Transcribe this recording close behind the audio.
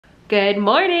Good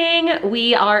morning.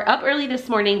 We are up early this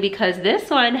morning because this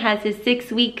one has his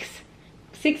 6 week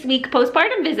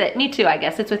postpartum visit. Me too, I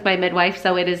guess. It's with my midwife,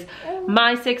 so it is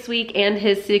my 6 week and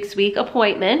his 6 week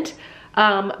appointment.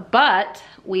 But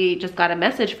we just got a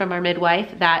message from our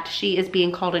midwife that she is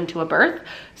being called into a birth.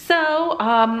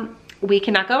 So we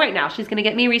cannot go right now. She's gonna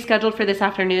get me rescheduled for this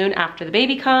afternoon after the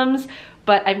baby comes.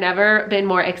 But I've never been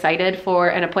more excited for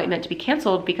an appointment to be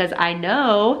canceled because I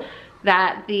know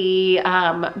that the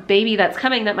baby that's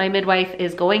coming that my midwife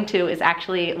is going to is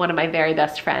actually one of my very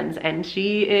best friends, and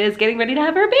she is getting ready to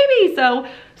have her baby.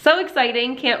 So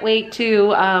exciting. Can't wait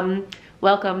to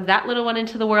welcome that little one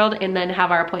into the world and then have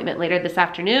our appointment later this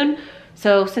afternoon.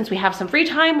 So since we have some free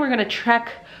time, we're gonna trek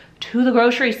to the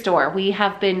grocery store. We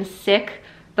have been sick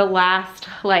the last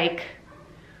like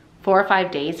 4 or 5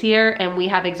 days here, and we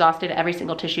have exhausted every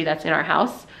single tissue that's in our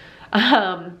house.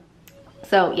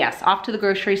 So yes, off to the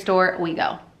grocery store we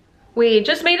go. We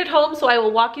just made it home, so I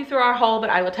will walk you through our haul, but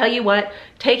I will tell you what,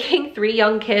 taking 3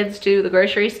 young kids to the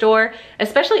grocery store,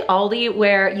 especially Aldi,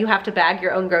 where you have to bag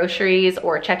your own groceries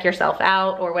or check yourself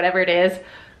out or whatever it is,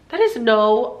 that is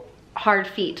no hard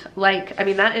feat. Like, I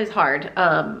mean, that is hard.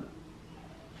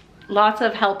 Lots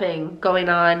of helping going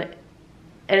on,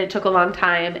 and it took a long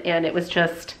time, and it was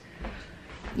just,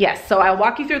 yes, so I'll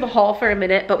walk you through the haul for a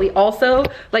minute, but we also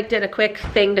like did a quick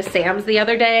thing to Sam's the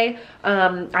other day.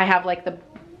 I have like the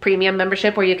premium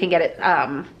membership where you can get it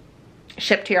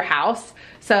shipped to your house.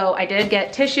 So I did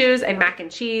get tissues and mac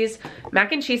and cheese.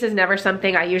 Mac and cheese is never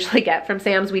something I usually get from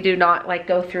Sam's. We do not like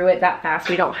go through it that fast.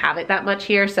 We don't have it that much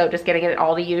here, so just getting it at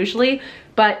Aldi usually.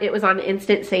 But it was on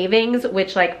instant savings,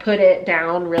 which like put it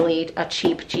down really a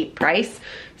cheap price.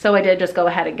 So I did just go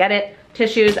ahead and get it.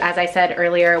 Tissues, as I said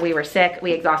earlier, we were sick.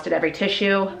 We exhausted every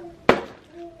tissue.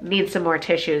 Need some more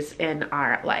tissues in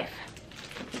our life.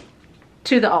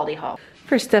 To the Aldi haul.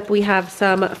 First up, we have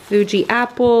some Fuji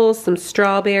apples, some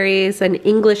strawberries, an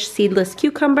English seedless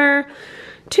cucumber,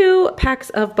 2 packs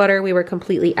of butter. We were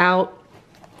completely out.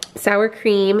 Sour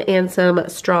cream and some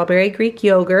strawberry Greek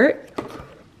yogurt.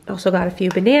 Also got a few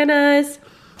bananas.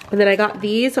 And then I got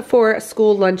these for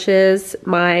school lunches.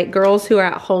 My girls who are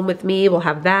at home with me will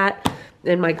have that.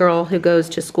 And my girl who goes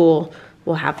to school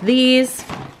will have these.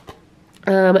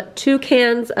 2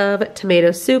 cans of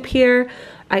tomato soup here.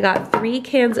 I got 3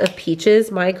 cans of peaches.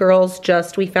 My girls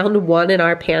we found 1 in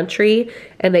our pantry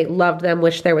and they loved them,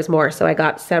 wish there was more. So I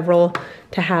got several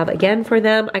to have again for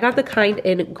them. I got the kind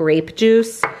in grape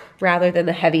juice rather than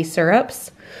the heavy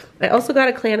syrups. I also got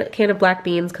a can of black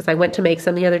beans because I went to make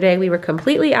some the other day. We were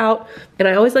completely out, and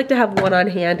I always like to have one on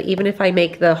hand, even if I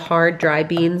make the hard dry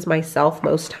beans myself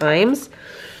most times.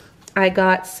 I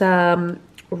got some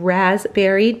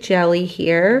raspberry jelly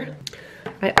here.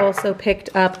 I also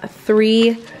picked up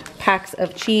 3 packs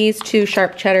of cheese, 2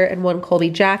 sharp cheddar and 1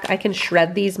 Colby Jack. I can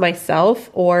shred these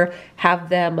myself or have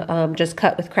them just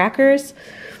cut with crackers.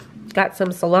 Got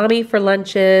some salami for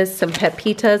lunches, some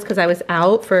pepitas because I was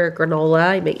out for granola.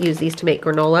 I use these to make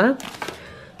granola.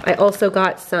 I also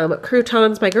got some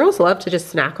croutons. My girls love to just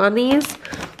snack on these.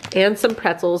 And some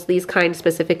pretzels. These kind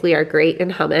specifically are great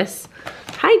in hummus.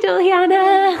 Hi,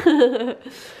 Juliana!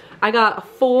 I got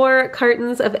 4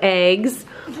 cartons of eggs.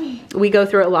 We go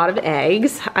through a lot of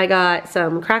eggs. I got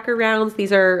some cracker rounds.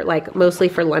 These are like mostly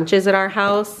for lunches at our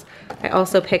house. I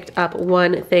also picked up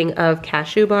 1 thing of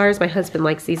cashew bars. My husband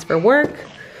likes these for work.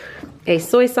 A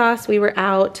soy sauce, we were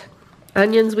out.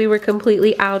 Onions, we were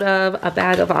completely out of. A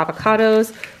bag of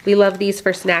avocados. We love these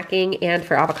for snacking and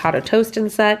for avocado toast and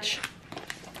such.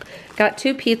 Got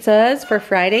 2 pizzas for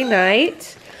Friday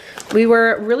night. We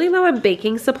were really low on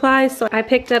baking supplies, so I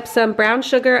picked up some brown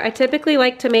sugar. I typically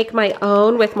like to make my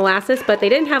own with molasses, but they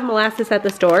didn't have molasses at the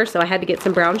store, so I had to get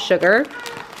some brown sugar.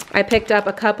 I picked up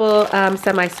a couple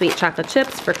semi-sweet chocolate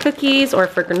chips for cookies or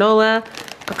for granola.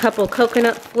 A couple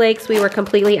coconut flakes. We were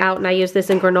completely out, and I used this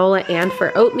in granola and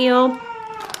for oatmeal.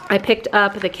 I picked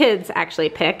up, the kids actually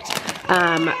picked,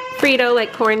 Frito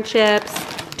like corn chips,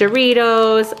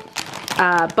 Doritos,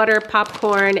 butter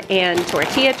popcorn, and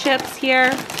tortilla chips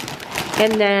here.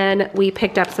 And then we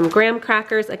picked up some graham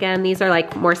crackers. Again, these are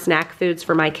like more snack foods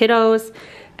for my kiddos.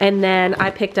 And then I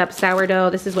picked up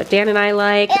sourdough. This is what Dan and I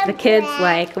like. The kids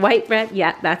like white bread.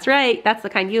 Yeah, that's right. That's the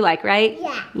kind you like, right?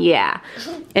 Yeah. Yeah.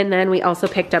 And then we also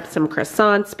picked up some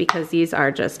croissants because these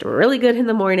are just really good in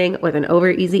the morning with an over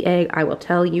easy egg, I will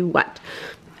tell you what.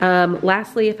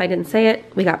 Lastly, if I didn't say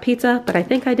it, we got pizza, but I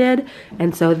think I did.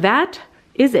 And so that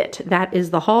is it. That is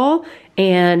the haul.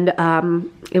 And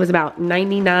it was about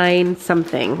 99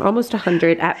 something, almost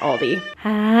 100 at Aldi.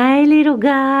 Hi, little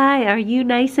guy. Are you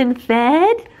nice and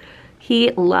fed?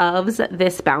 He loves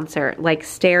this bouncer. Like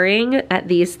staring at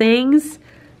these things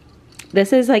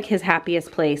This is like his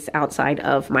happiest place outside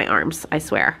of my arms, I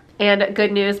swear. And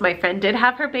good news, my friend did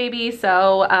have her baby,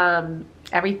 so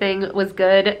everything was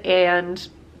good and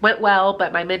went well,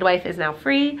 but my midwife is now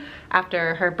free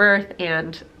after her birth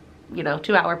and, you know,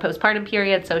 2-hour postpartum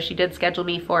period, so she did schedule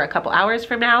me for a couple hours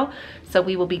from now. So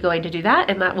we will be going to do that,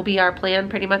 and that will be our plan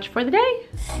pretty much for the day.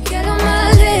 Get on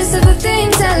my list of the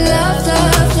things I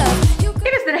love.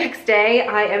 It is the next day.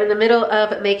 I am in the middle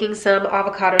of making some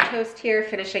avocado toast here,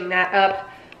 finishing that up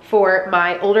for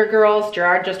my older girls.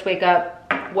 Gerard just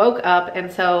woke up,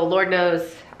 and so Lord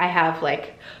knows I have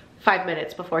like 5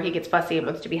 minutes before he gets fussy and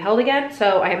wants to be held again.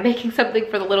 So I am making something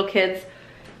for the little kids,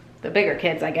 the bigger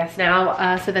kids I guess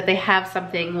now, so that they have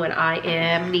something when I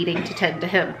am needing to tend to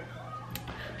him.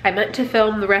 I meant to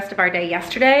film the rest of our day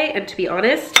yesterday, and to be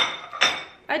honest,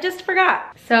 I just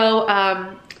forgot. So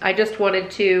I just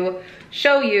wanted to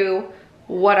show you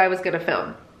what I was gonna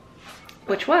film,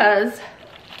 which was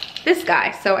this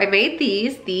guy. So I made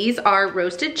these. These are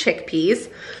roasted chickpeas.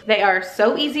 They are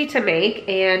so easy to make,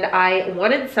 and I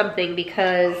wanted something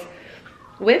because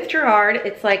with Gerard,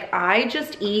 it's like I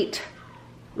just eat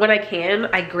when I can.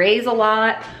 I graze a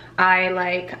lot. I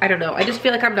don't know, I just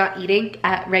feel like I'm not eating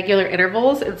at regular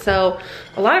intervals, and so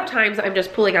a lot of times I'm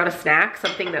just pulling out a snack,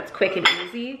 something that's quick and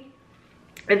easy.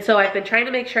 And so I've been trying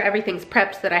to make sure everything's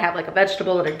prepped so that I have like a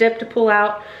vegetable and a dip to pull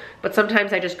out, but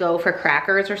sometimes I just go for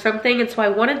crackers or something. And so I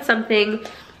wanted something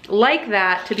like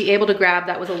that to be able to grab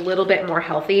that was a little bit more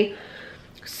healthy.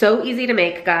 So easy to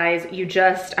make, guys. You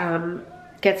just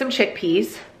get some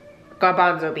chickpeas,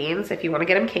 garbanzo beans if you want to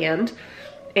get them canned,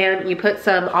 and you put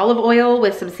some olive oil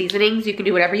with some seasonings. You can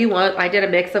do whatever you want. I did a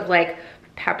mix of like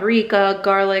paprika,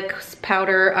 garlic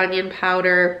powder, onion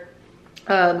powder,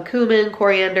 cumin,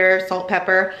 coriander, salt,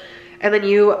 pepper, and then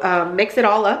you mix it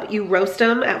all up. You roast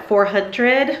them at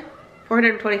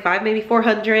 425, maybe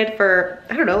 400 for,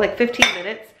 I don't know, like 15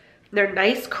 minutes. They're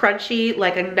nice, crunchy,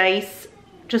 like a nice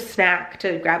just snack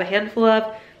to grab a handful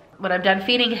of. When I'm done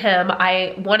feeding him,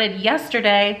 I wanted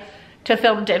yesterday to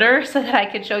film dinner so that I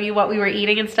could show you what we were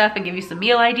eating and stuff and give you some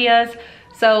meal ideas.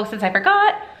 So since I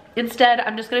forgot, instead,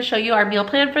 I'm just gonna show you our meal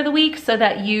plan for the week so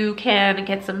that you can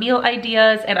get some meal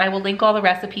ideas, and I will link all the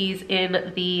recipes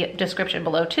in the description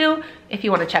below too if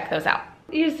you wanna check those out.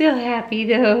 You're so happy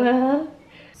though, huh?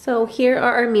 So here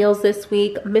are our meals this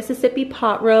week. Mississippi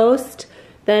pot roast,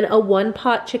 then a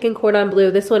 1-pot chicken cordon bleu.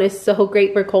 This one is so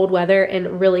great for cold weather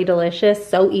and really delicious,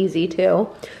 so easy too.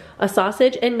 A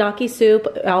sausage and gnocchi soup.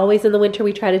 Always in the winter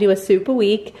we try to do a soup a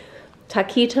week.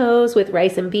 Taquitos with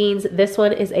rice and beans. This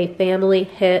one is a family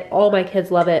hit. All my kids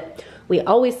love it. We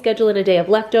always schedule in a day of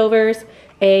leftovers.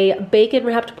 A bacon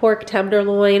wrapped pork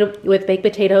tenderloin with baked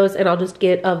potatoes, and I'll just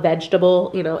get a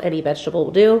vegetable, you know, any vegetable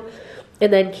will do.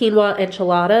 And then quinoa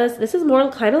enchiladas. This is more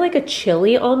kind of like a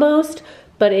chili almost,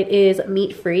 but it is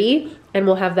meat free, and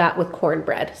we'll have that with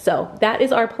cornbread. So that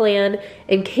is our plan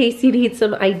in case you need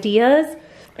some ideas.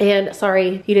 And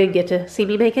sorry you didn't get to see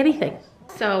me make anything.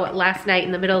 So last night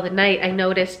in the middle of the night, I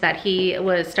noticed that he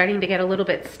was starting to get a little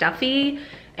bit stuffy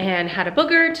and had a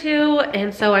booger or two.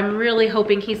 And so I'm really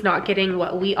hoping he's not getting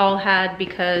what we all had,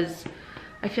 because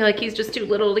I feel like he's just too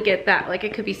little to get that. Like,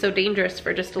 it could be so dangerous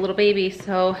for just a little baby.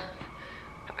 So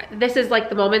this is like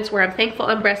the moments where I'm thankful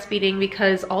I'm breastfeeding,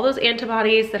 because all those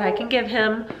antibodies that I can give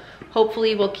him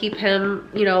hopefully will keep him,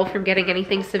 you know, from getting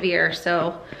anything severe.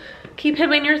 So keep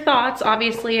him in your thoughts,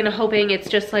 obviously, and hoping it's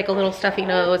just like a little stuffy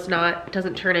nose,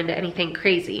 doesn't turn into anything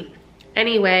crazy.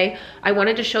 Anyway, I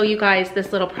wanted to show you guys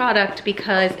this little product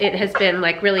because it has been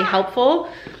like really helpful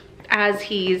as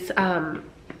he's,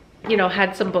 you know,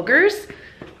 had some boogers.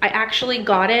 I actually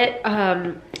got it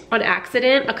on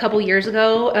accident a couple years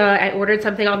ago. I ordered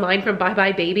something online from Bye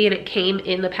Bye Baby, and it came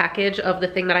in the package of the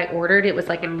thing that I ordered. It was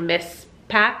like a miss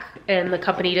pack, and the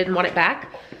company didn't want it back.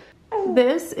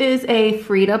 This is a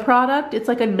Frida product. It's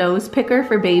like a nose picker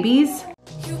for babies.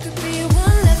 You could be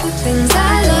one of the things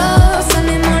I love.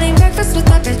 Sunday morning breakfast with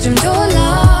my bedroom door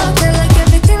locked.